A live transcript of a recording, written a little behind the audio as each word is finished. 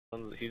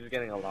He's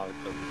getting a lot of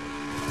kills.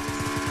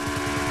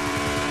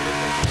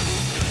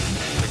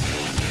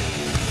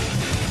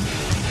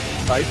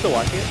 I used to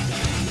watch it.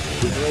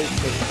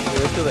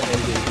 Wait till the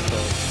ending.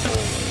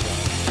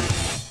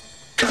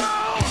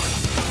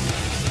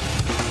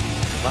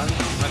 My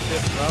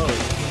fifth row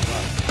is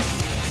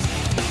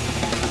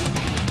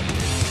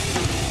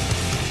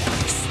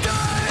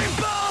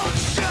Stable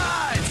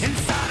shut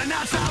inside and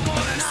outside,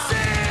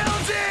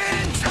 sealed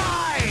in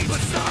tight.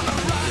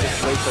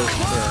 wait till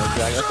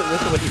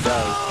this is what he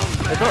does.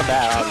 It's not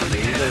bad, obviously.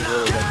 He does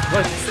really good.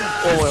 But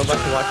oh, I'm about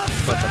to watch this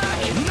stuff.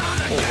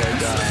 Oh my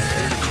god.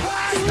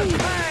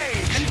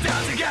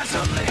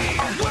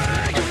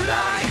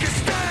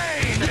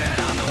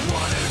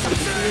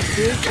 It's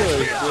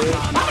ridiculous, dude.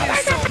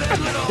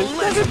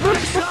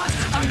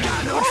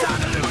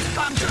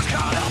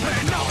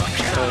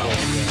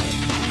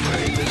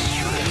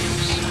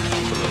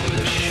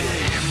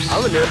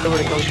 I'm a nerd when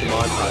it comes to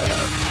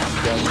monsters.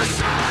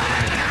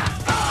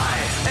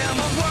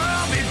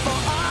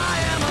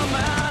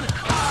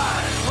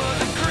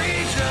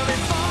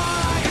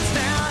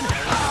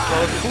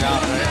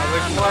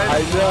 I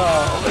know.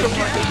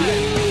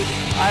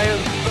 I am.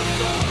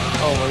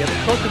 Oh my god, the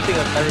closest thing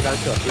I've ever gotten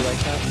to a feel like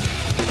that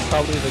is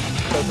probably the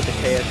close with the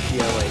KSG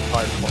on like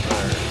hardcore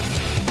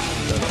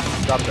or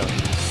drop zone.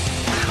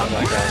 Oh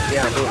my god,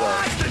 yeah, move on.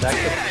 That's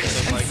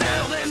like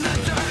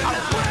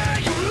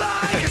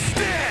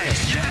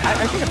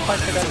I think I'm quite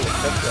good at it.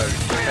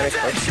 Kind of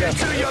close to that.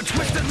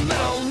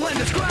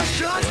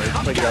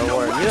 Like, don't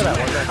worry. You know that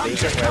one that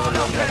basic where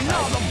everyone got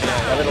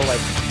a little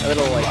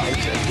like,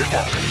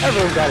 yeah.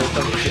 Everyone got it,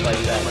 some shit like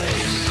that.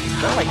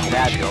 Not like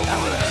bad, though.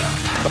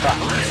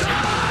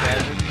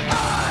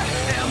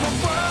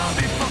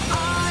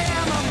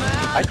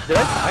 I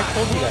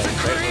told you guys,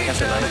 right? When we got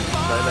the 9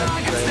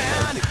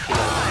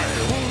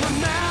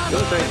 it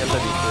was during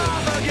MW2.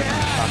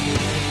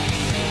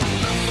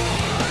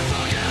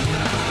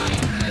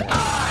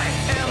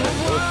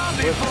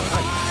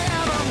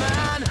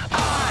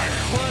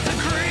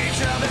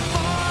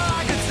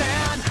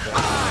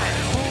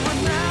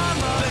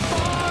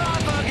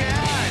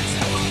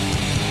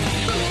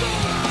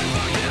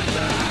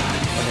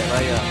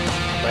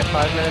 My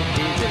 5-man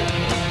tease is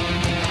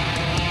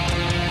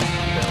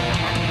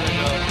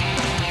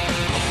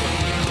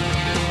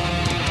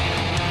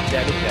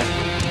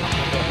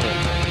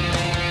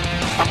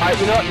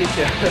you know what, me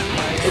too.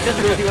 It just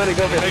makes you want to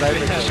go for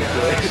sniper.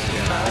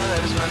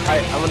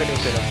 Alright, I'm gonna go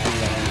sit up.